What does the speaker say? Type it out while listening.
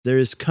There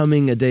is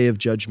coming a day of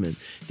judgment.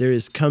 There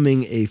is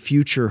coming a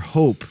future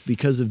hope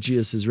because of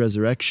Jesus'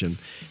 resurrection.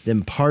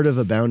 Then part of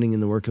abounding in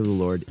the work of the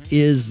Lord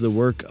is the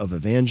work of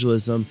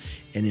evangelism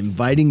and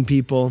inviting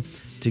people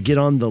to get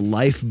on the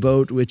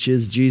lifeboat, which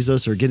is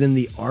Jesus, or get in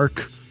the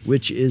ark,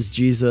 which is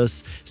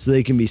Jesus, so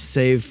they can be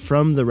saved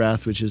from the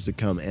wrath which is to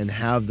come and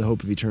have the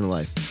hope of eternal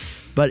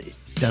life. But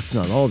that's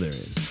not all there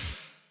is.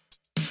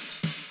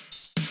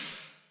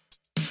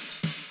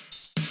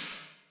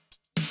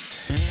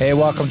 Hey,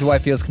 welcome to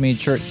Whitefields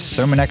Community Church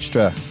Sermon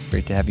Extra.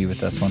 Great to have you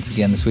with us once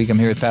again this week. I'm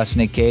here with Pastor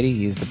Nick Cady.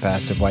 He's the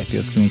pastor of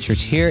Whitefields Community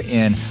Church here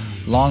in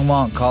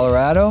Longmont,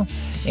 Colorado.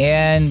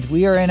 And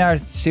we are in our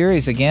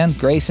series again,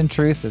 Grace and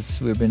Truth,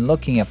 as we've been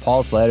looking at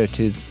Paul's letter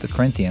to the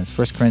Corinthians,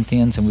 1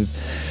 Corinthians, and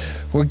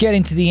we're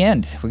getting to the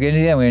end.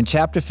 We're in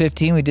chapter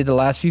 15. We did the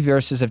last few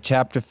verses of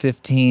chapter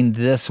 15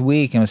 this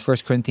week, and it was 1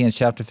 Corinthians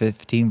chapter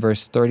 15,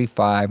 verse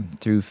 35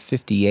 through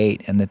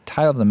 58. And the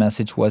title of the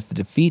message was The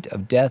Defeat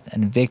of Death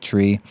and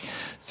Victory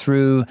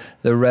Through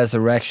the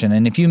Resurrection.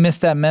 And if you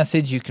missed that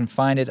message, you can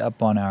find it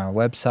up on our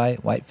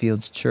website,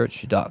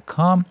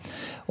 whitefieldschurch.com,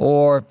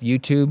 or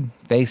YouTube,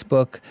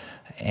 Facebook,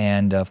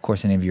 and of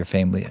course any of your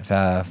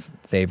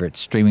favorite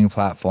streaming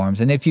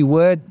platforms. And if you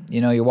would,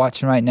 you're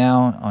watching right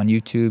now on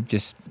YouTube,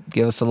 just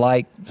give us a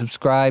like,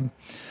 subscribe.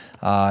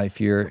 If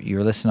you're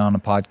listening on a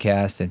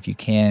podcast, and if you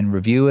can,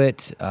 review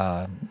it.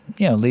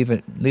 Leave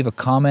a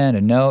comment,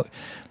 a note.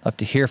 Love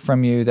to hear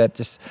from you. That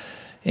just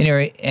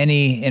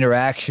any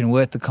interaction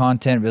with the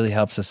content really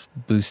helps us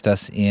boost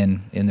us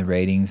in the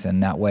ratings,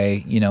 and that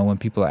way, when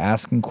people are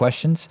asking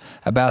questions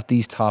about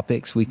these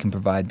topics, we can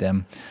provide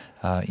them,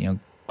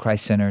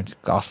 Christ-centered,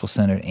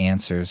 gospel-centered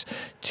answers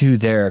to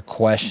their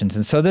questions.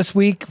 And so this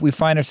week we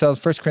find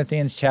ourselves 1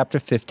 Corinthians chapter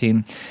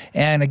 15.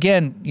 And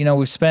again,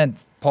 we've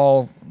spent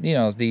Paul,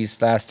 these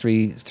last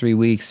three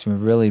weeks,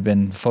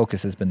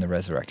 focus has been the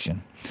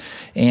resurrection.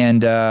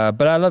 And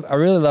but I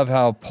really love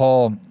how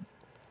Paul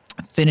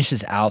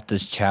finishes out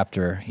this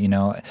chapter.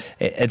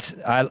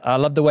 I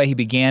love the way he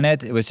began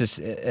it. It was just,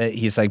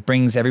 he's like,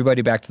 brings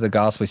everybody back to the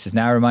gospel. He says,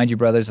 now I remind you,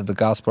 brothers, of the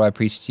gospel I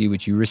preached to you,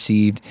 which you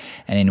received,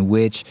 and in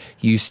which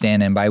you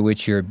stand, and by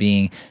which you're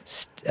being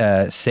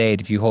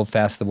saved, if you hold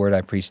fast the word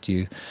I preached to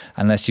you,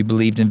 unless you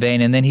believed in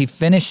vain. And then he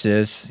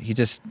finishes, he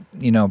just,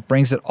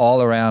 brings it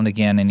all around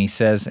again, and he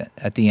says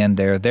at the end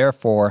there,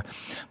 therefore,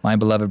 my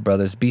beloved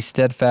brothers, be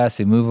steadfast,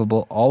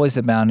 immovable, always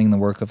abounding in the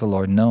work of the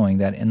Lord, knowing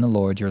that in the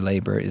Lord your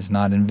labor is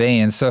not in vain.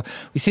 And so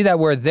we see that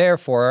word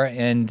therefore,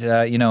 and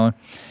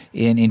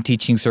in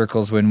teaching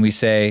circles, when we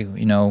say,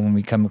 when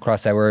we come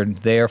across that word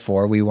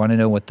therefore, we want to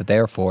know what the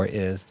therefore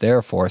is.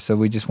 Therefore, so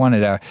we just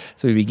wanted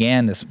so we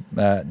began this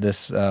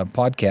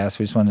podcast.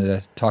 We just wanted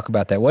to talk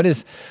about that. What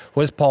is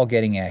Paul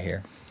getting at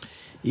here?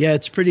 Yeah,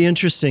 it's pretty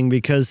interesting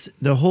because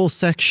the whole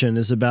section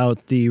is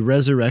about the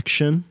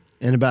resurrection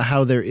and about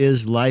how there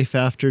is life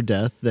after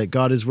death, that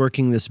God is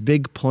working this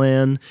big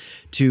plan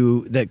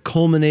that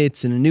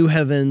culminates in a new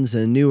heavens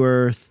and a new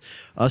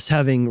earth, us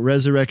having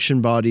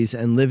resurrection bodies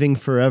and living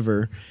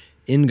forever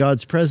in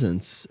God's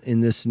presence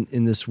in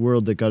this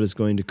world that God is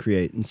going to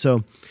create. And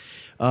so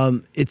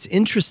it's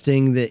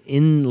interesting that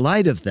in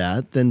light of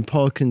that, then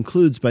Paul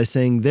concludes by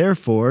saying,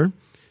 therefore,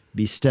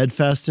 be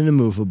steadfast and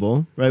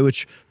immovable, right?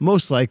 Which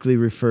most likely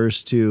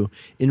refers to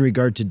in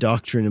regard to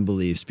doctrine and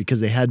beliefs, because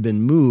they had been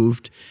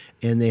moved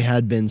and they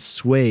had been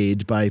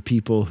swayed by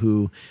people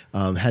who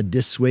had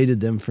dissuaded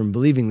them from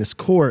believing this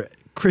core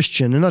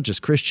Christian, and not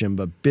just Christian,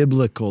 but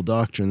biblical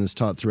doctrine that's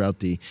taught throughout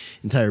the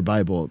entire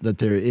Bible, that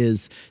there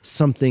is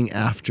something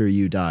after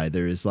you die.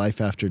 There is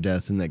life after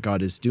death, and that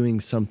God is doing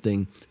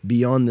something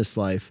beyond this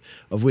life,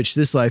 of which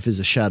this life is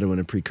a shadow and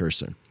a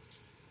precursor.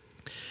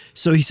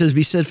 So he says,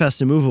 be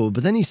steadfast and immovable,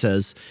 but then he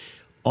says,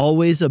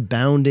 always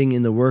abounding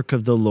in the work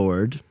of the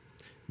Lord,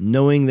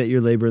 knowing that your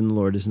labor in the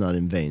Lord is not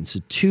in vain. So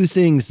two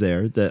things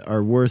there that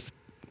are worth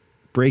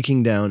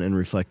breaking down and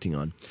reflecting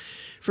on.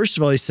 First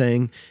of all, he's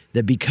saying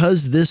that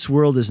because this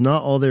world is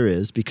not all there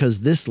is,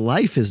 because this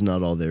life is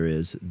not all there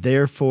is,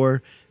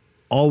 therefore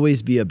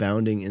always be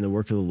abounding in the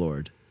work of the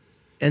Lord.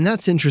 And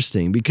that's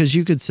interesting, because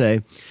you could say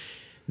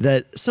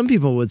that some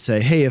people would say,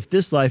 hey, if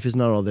this life is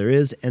not all there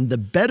is and the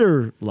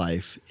better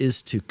life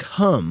is to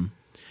come,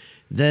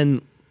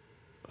 then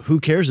who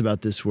cares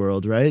about this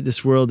world, right?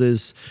 This world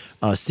is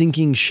a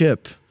sinking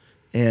ship,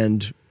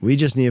 and we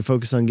just need to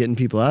focus on getting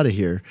people out of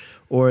here.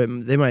 Or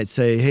they might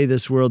say, hey,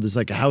 this world is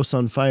like a house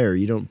on fire.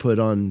 You don't put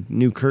on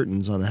new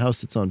curtains on a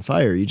house that's on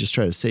fire. You just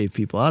try to save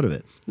people out of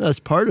it. That's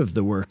part of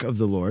the work of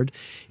the Lord,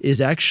 is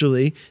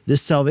actually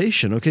this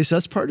salvation. Okay, so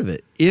that's part of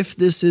it. If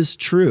this is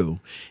true,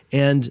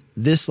 and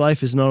this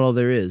life is not all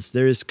there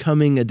is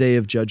coming a day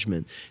of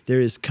judgment.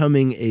 There is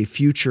coming a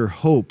future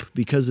hope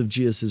because of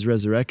Jesus'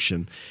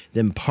 resurrection.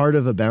 Then part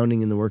of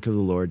abounding in the work of the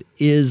Lord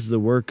is the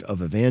work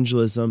of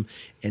evangelism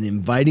and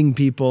inviting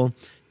people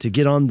to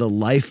get on the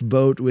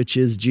lifeboat, which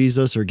is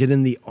Jesus, or get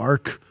in the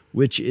ark,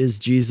 which is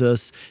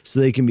Jesus, so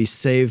they can be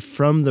saved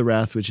from the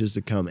wrath which is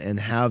to come and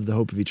have the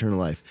hope of eternal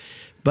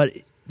life. But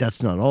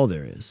that's not all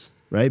there is.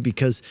 right?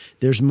 Because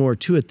there's more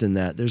to it than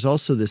that. There's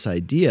also this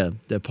idea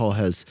that Paul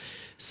has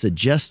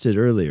suggested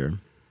earlier.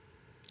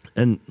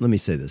 And let me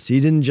say this.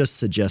 He didn't just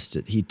suggest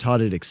it. He taught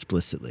it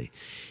explicitly.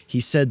 He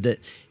said that,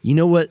 you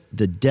know what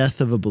the death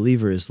of a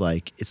believer is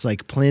like? It's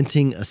like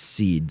planting a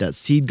seed. That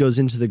seed goes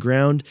into the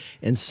ground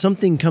and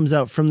something comes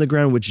out from the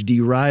ground which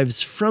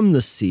derives from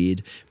the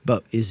seed,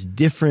 but is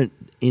different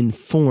in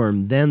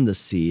form than the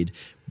seed.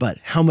 But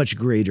how much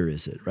greater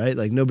is it, right?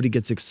 Like nobody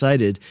gets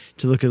excited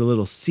to look at a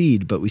little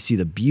seed, but we see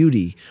the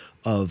beauty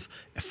of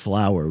a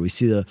flower. We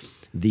see the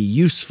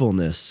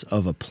usefulness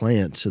of a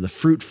plant, so the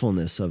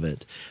fruitfulness of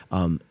it.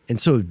 And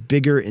so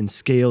bigger in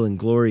scale and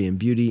glory and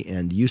beauty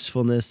and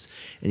usefulness.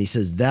 And he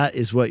says that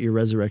is what your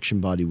resurrection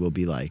body will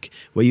be like.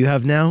 What you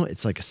have now,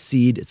 it's like a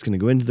seed. It's going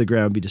to go into the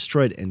ground, be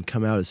destroyed, and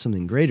come out as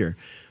something greater.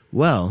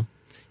 Well,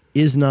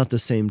 is not the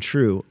same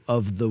true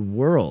of the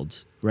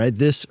world, right?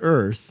 This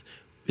earth,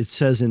 it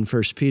says in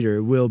 1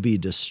 Peter, will be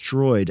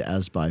destroyed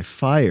as by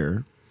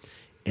fire,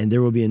 and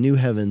there will be a new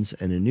heavens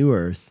and a new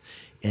earth.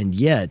 And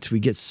yet we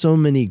get so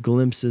many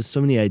glimpses,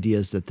 so many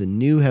ideas that the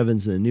new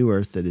heavens and the new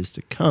earth that is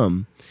to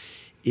come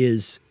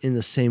is in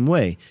the same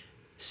way,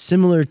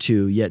 similar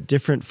to, yet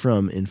different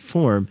from in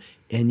form,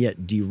 and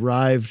yet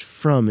derived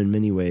from in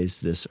many ways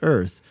this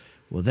earth.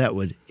 Well, that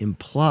would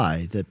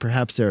imply that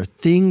perhaps there are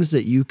things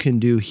that you can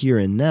do here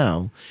and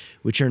now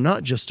which are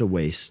not just a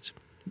waste,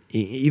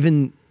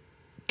 even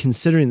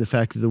considering the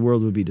fact that the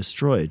world would be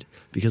destroyed.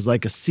 Because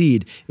like a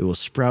seed, it will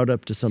sprout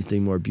up to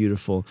something more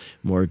beautiful,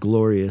 more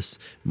glorious,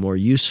 more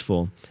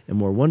useful, and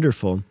more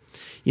wonderful.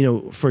 You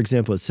know, for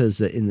example, it says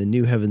that in the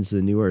new heavens and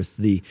the new earth,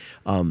 the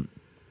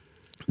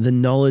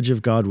knowledge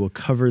of God will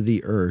cover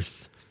the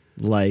earth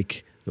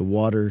like the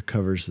water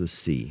covers the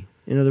sea.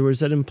 In other words,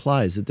 that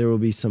implies that there will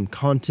be some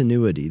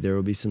continuity, there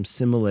will be some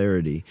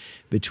similarity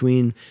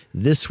between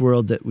this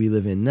world that we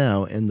live in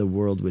now and the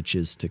world which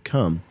is to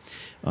come,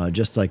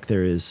 just like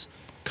there is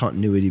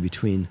continuity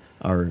between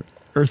our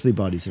earthly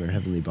bodies and our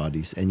heavenly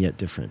bodies, and yet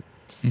different.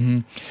 Mm-hmm.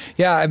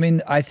 Yeah, I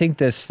mean, I think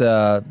this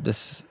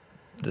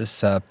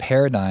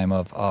paradigm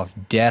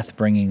of death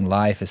bringing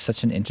life is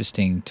such an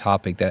interesting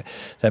topic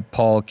that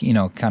Paul,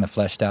 kind of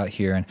fleshed out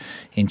here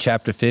in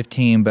chapter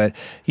 15. But,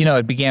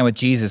 it began with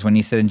Jesus when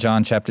he said in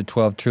John chapter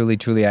 12, "Truly,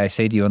 truly, I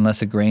say to you,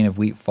 unless a grain of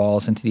wheat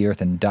falls into the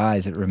earth and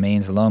dies, it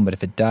remains alone. But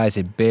if it dies,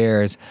 it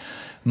bears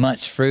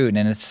much fruit."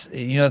 And it's,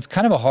 it's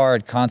kind of a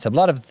hard concept. A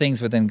lot of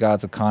things within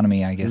God's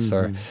economy, I guess,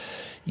 are,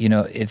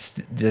 it's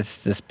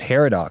this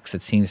paradox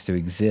that seems to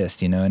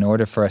exist. In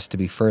order for us to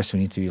be first,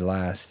 we need to be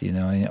last.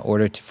 In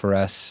order for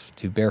us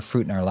to bear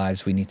fruit in our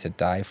lives, we need to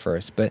die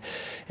first.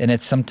 And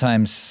it's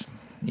sometimes,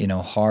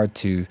 hard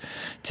to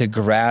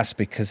grasp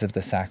because of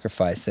the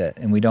sacrifice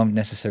and we don't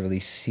necessarily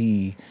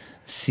see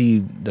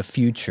the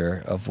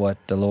future of what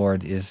the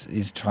Lord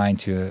is trying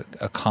to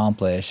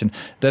accomplish. And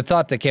the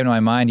thought that came to my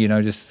mind,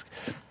 just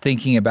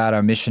thinking about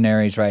our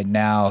missionaries right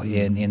now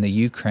in the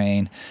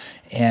Ukraine,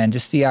 and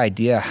just the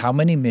idea how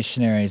many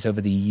missionaries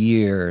over the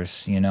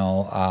years,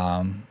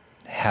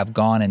 have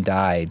gone and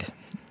died,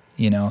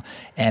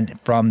 and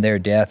from their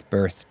death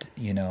birthed,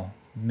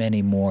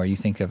 many more. You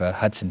think of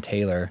Hudson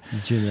Taylor,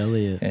 Jim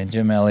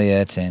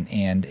Elliot,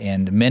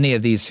 and many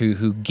of these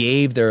who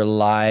gave their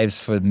lives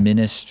for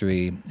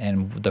ministry,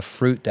 and the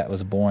fruit that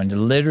was born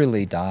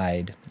literally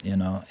died,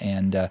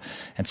 and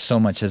so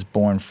much has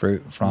borne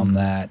fruit from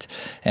that,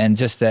 and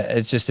just that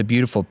it's just a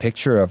beautiful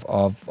picture of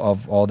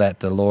all that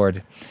the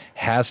Lord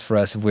has for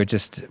us if we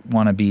just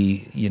want to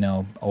be,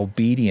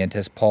 obedient,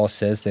 as Paul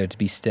says there, to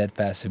be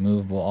steadfast,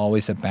 immovable,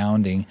 always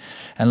abounding,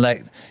 and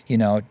let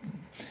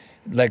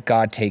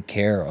God take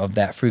care of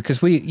that fruit,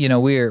 because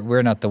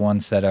we're not the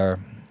ones that are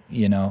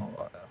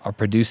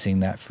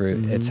producing that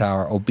fruit. Mm-hmm. It's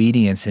our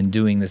obedience in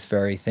doing this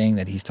very thing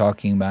that he's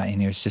talking about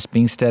in here. It's just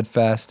being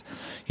steadfast,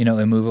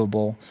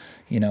 immovable,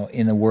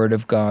 in the Word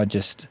of God,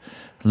 just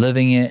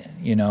living it,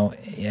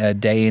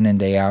 day in and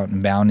day out, and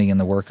abounding in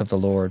the work of the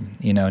Lord,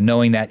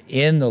 knowing that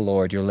in the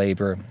Lord your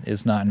labor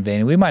is not in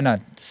vain. We might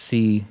not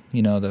see,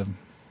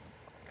 the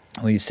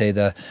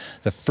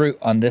fruit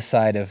on this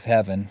side of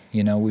heaven.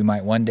 We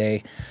might one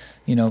day,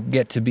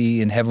 get to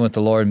be in heaven with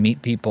the Lord,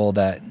 meet people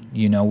that,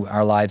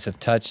 our lives have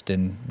touched,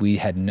 and we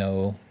had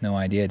no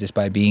idea, just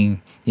by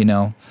being,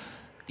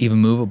 even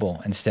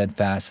movable and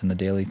steadfast in the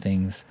daily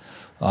things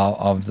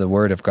of the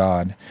Word of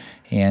God.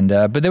 And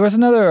but there was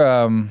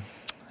another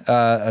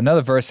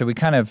verse that we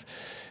kind of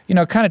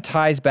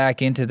ties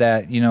back into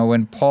that,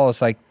 when Paul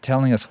is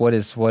telling us what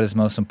is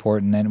most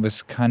important. And it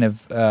was kind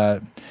of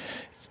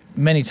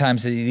many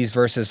times these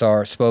verses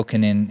are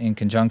spoken in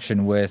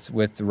conjunction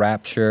with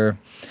rapture,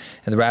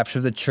 the rapture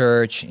of the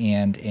church,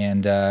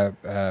 and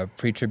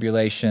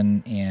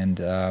pre-tribulation,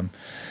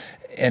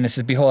 and it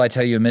says, "Behold, I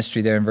tell you a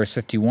mystery," there in verse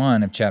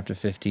 51 of chapter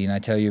 15. "I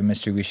tell you a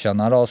mystery, we shall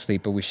not all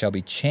sleep, but we shall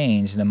be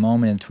changed in a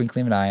moment, in the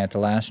twinkling of an eye, at the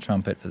last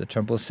trumpet. For the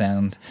trumpet will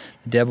sound,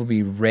 the dead will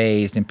be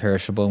raised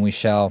imperishable, and we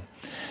shall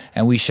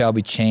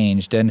be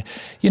changed." And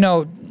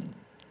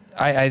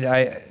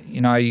I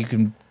you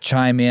can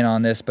chime in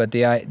on this, but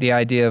the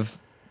idea of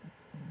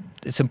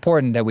it's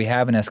important that we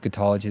have an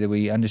eschatology, that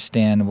we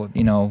understand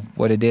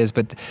what it is.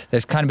 But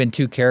there's kind of been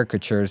two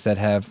caricatures that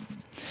have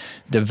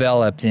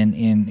developed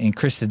in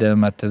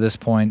Christendom up to this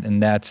point,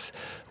 and that's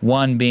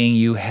one being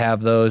you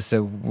have those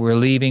that were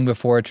leaving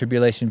before a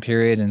tribulation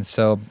period, and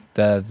so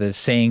the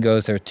saying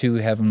goes they're too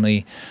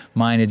heavenly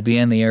minded to be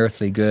in the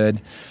earthly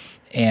good,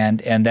 and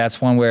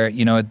that's one where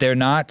they're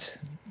not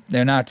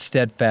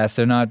steadfast,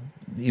 they're not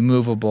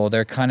immovable,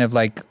 they're kind of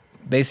like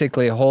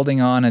basically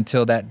holding on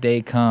until that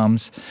day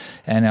comes,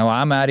 and now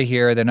I'm out of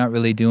here. They're not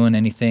really doing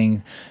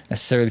anything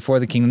necessarily for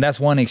the kingdom. That's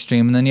one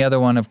extreme. And then the other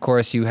one, of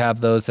course, you have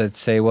those that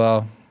say,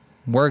 well,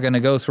 we're going to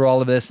go through all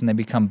of this, and they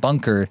become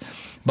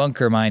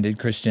bunker-minded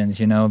Christians,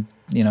 getting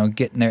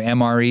their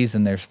MREs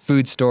and their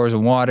food stores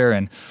and water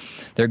and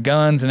their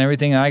guns and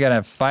everything. I got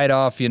to fight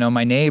off,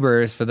 my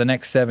neighbors for the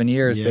next 7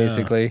 years,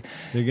 basically.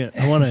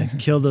 I want to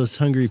kill those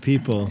hungry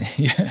people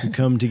who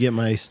come to get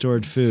my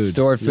stored food.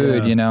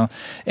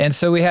 And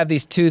so we have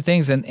these two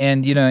things, and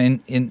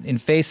in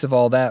face of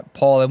all that,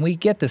 Paul, and we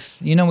get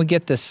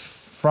this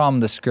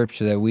from the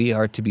scripture that we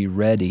are to be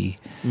ready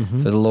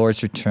for the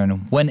Lord's return,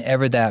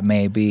 whenever that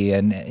may be.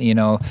 And,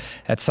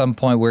 at some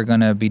point we're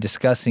going to be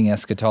discussing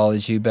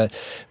eschatology, but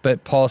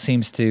Paul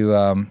seems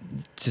to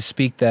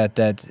speak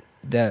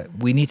that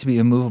we need to be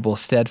immovable,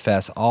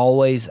 steadfast,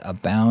 always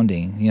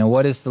abounding.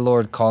 What is the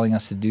Lord calling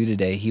us to do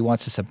today? He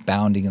wants us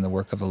abounding in the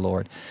work of the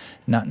Lord,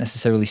 not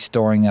necessarily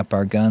storing up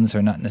our guns,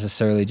 or not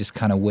necessarily just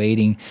kind of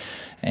waiting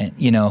and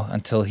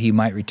until he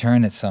might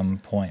return at some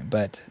point,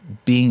 but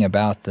being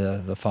about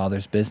the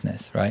Father's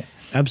business, right?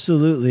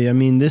 Absolutely. I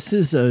mean, this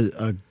is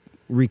a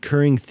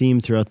recurring theme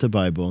throughout the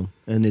Bible,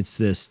 and it's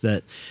this,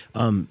 that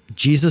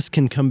Jesus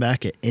can come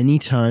back at any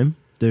time.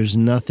 There's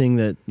nothing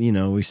that,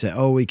 we say,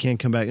 oh, we can't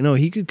come back. No,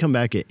 he could come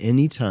back at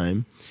any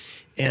time,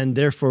 and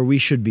therefore we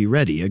should be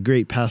ready. A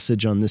great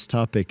passage on this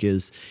topic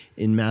is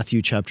in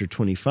Matthew chapter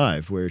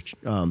 25, where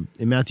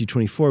in Matthew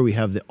 24 we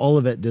have the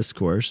Olivet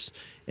Discourse,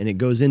 and it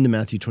goes into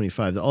Matthew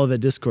 25. The Olivet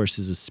Discourse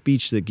is a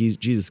speech that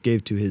Jesus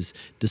gave to his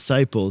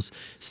disciples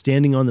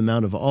standing on the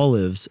Mount of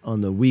Olives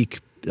on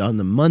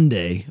the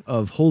Monday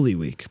of Holy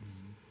Week.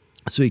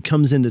 So he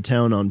comes into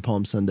town on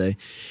Palm Sunday,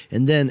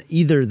 and then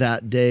either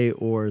that day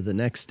or the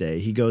next day,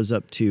 he goes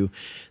up to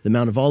the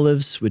Mount of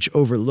Olives, which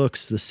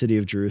overlooks the city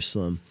of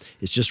Jerusalem.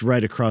 It's just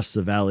right across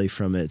the valley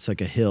from it. It's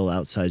like a hill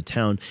outside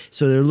town.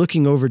 So they're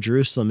looking over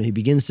Jerusalem, and he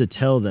begins to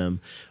tell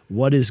them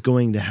what is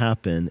going to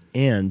happen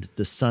and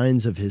the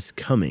signs of his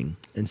coming.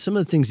 And some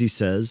of the things he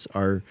says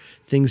are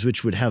things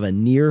which would have a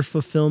near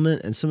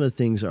fulfillment, and some of the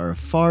things are a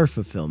far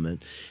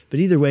fulfillment. But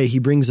either way, he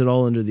brings it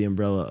all under the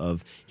umbrella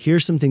of,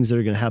 here's some things that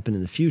are going to happen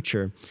in the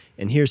future,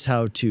 and here's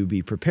how to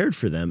be prepared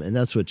for them. And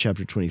that's what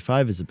chapter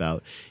 25 is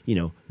about.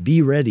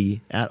 Be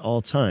ready at all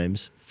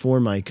times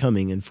for my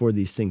coming and for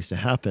these things to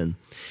happen.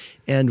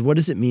 And what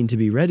does it mean to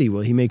be ready?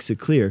 Well, he makes it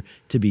clear.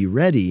 To be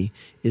ready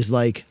is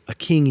like a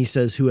king, he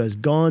says, who has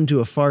gone to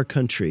a far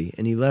country,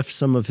 and he left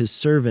some of his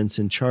servants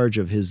in charge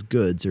of his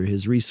goods or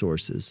his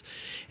resources.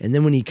 And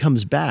then when he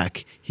comes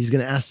back, he's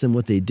going to ask them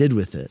what they did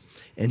with it.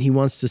 And he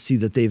wants to see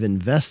that they've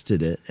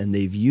invested it and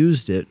they've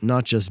used it,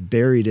 not just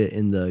buried it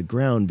in the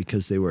ground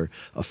because they were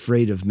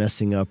afraid of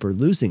messing up or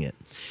losing it.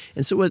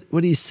 And so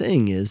what he's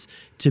saying is,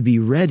 to be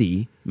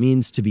ready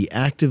means to be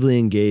actively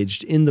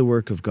engaged in the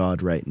work of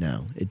God right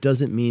now. It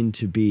doesn't mean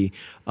to be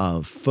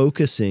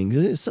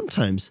focusing.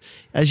 Sometimes,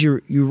 as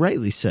you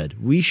rightly said,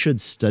 we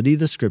should study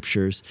the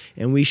scriptures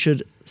and we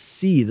should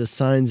see the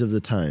signs of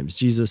the times.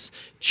 Jesus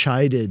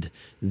chided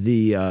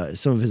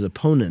some of his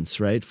opponents,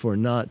 right, for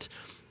not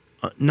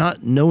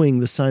knowing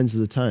the signs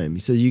of the time. He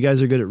said, you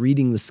guys are good at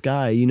reading the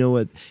sky.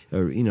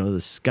 The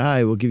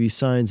sky will give you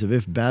signs of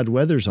if bad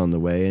weather's on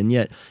the way. And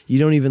yet you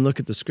don't even look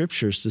at the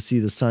scriptures to see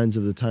the signs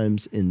of the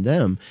times in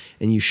them.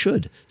 And you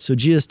should. So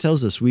Jesus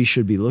tells us we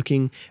should be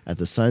looking at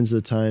the signs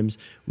of the times.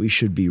 We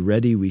should be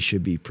ready. We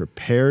should be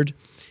prepared.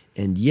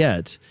 And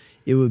yet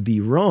it would be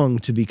wrong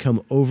to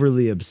become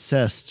overly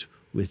obsessed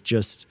with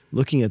just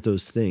looking at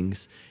those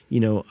things.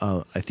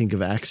 I think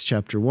of Acts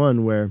chapter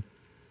 1, where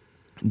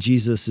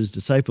Jesus'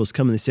 disciples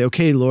come and they say,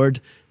 okay,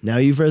 Lord, now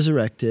you've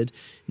resurrected.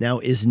 Now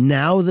is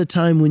the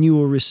time when you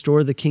will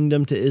restore the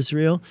kingdom to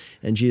Israel?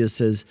 And Jesus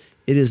says,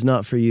 it is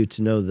not for you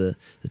to know the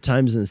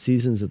times and the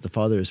seasons that the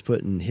Father has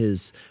put in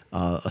his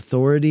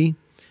authority,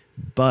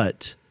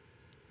 but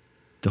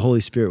the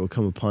Holy Spirit will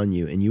come upon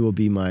you and you will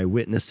be my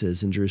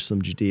witnesses in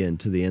Jerusalem, Judea, and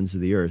to the ends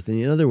of the earth.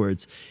 And in other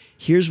words,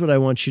 here's what I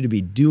want you to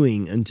be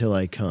doing until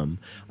I come.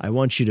 I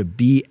want you to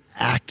be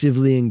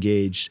actively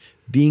engaged,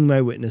 being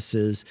my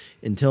witnesses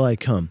until I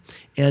come.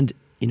 And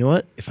you know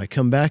what? If I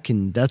come back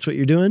and that's what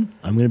you're doing,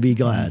 I'm going to be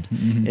glad.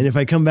 Mm-hmm. And if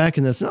I come back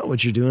and that's not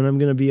what you're doing, I'm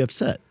going to be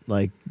upset,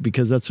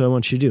 because that's what I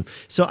want you to do.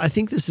 So I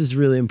think this is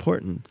really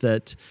important,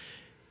 that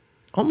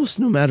almost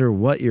no matter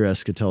what your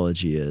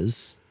eschatology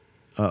is,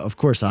 of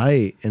course,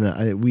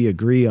 we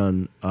agree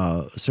on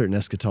a certain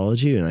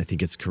eschatology, and I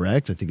think it's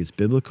correct. I think it's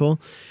biblical.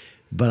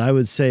 But I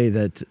would say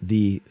that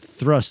the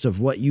thrust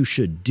of what you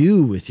should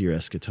do with your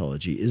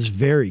eschatology is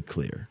very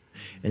clear.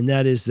 And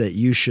that is that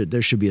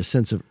there should be a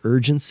sense of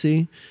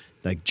urgency,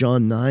 Like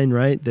John 9,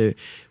 right?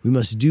 We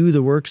must do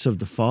the works of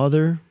the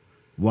Father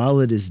while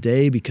it is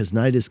day, because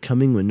night is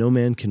coming when no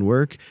man can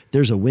work.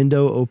 There's a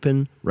window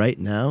open right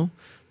now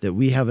that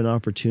we have an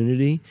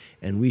opportunity,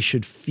 and we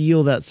should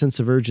feel that sense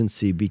of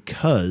urgency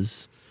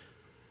because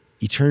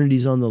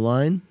eternity's on the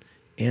line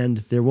and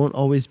there won't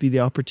always be the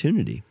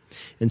opportunity.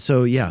 And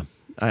so, yeah,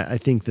 I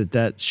think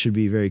that should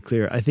be very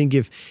clear. I think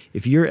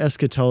if your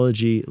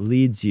eschatology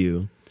leads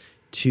you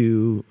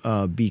to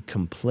be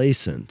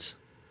complacent,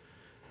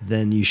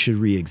 then you should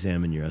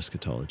re-examine your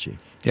eschatology.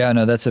 Yeah,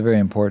 no, that's a very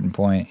important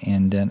point.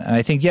 And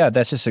I think,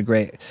 that's just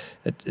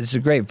it's a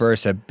great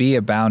verse, that be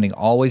abounding,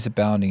 always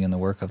abounding in the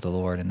work of the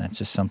Lord. And that's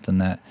just something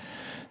that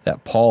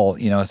Paul,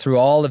 through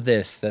all of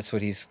this, that's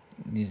what he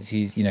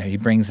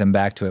brings them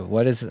back to it.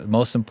 What is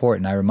most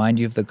important? I remind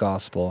you of the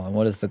gospel. And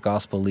what does the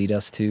gospel lead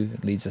us to?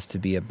 It leads us to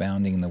be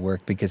abounding in the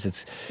work, because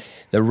it's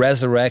the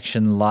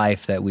resurrection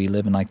life that we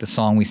live in, like the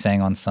song we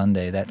sang on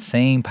Sunday. That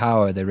same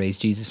power that raised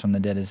Jesus from the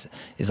dead is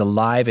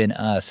alive in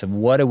us. And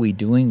what are we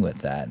doing with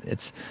that?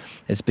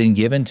 It's been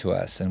given to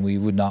us, and we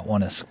would not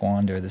want to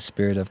squander the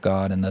Spirit of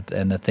God and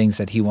the things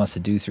that He wants to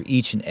do through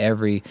each and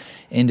every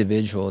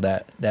individual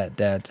that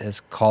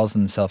has called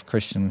himself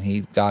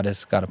Christian. God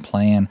has got a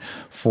plan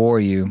for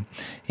you,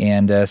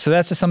 and so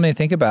that's just something to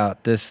think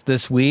about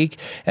this week.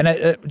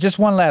 And just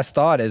one last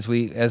thought as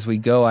we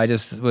go. I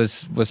just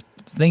was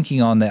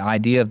thinking on the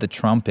idea of the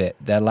trumpet,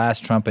 that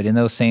last trumpet in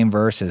those same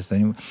verses.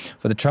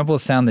 For the trumpet will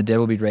sound, the dead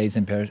will be raised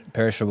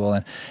imperishable,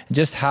 and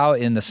just how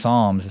in the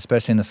Psalms,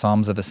 especially in the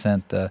Psalms of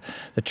Ascent, the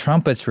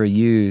trumpets were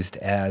used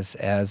as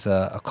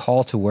a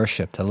call to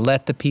worship, to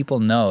let the people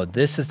know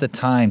this is the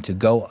time to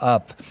go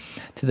up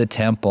to the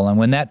temple. And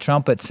when that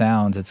trumpet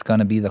sounds, it's going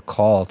to be the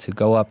call to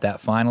go up that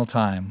final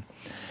time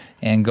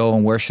and go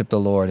and worship the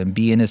Lord and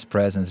be in His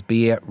presence,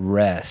 be at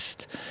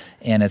rest.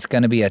 And it's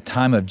going to be a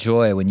time of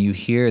joy when you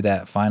hear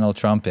that final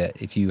trumpet.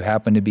 If you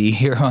happen to be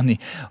here on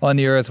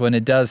the earth when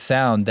it does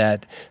sound,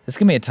 that it's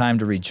going to be a time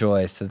to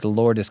rejoice, that the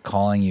Lord is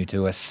calling you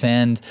to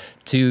ascend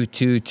to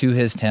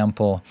His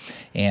temple,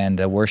 and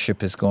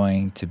worship is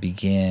going to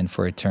begin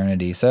for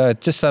eternity. So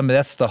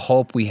that's the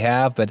hope we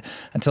have. But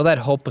until that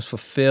hope is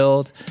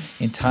fulfilled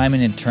in time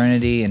and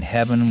eternity in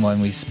heaven, when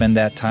we spend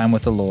that time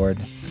with the Lord,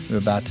 we're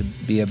about to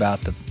be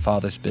about the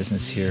Father's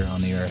business here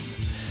on the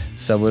earth.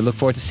 So we look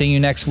forward to seeing you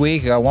next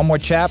week. We got one more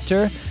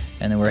chapter,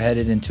 and then we're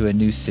headed into a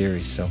new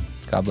series. So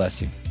God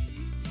bless you.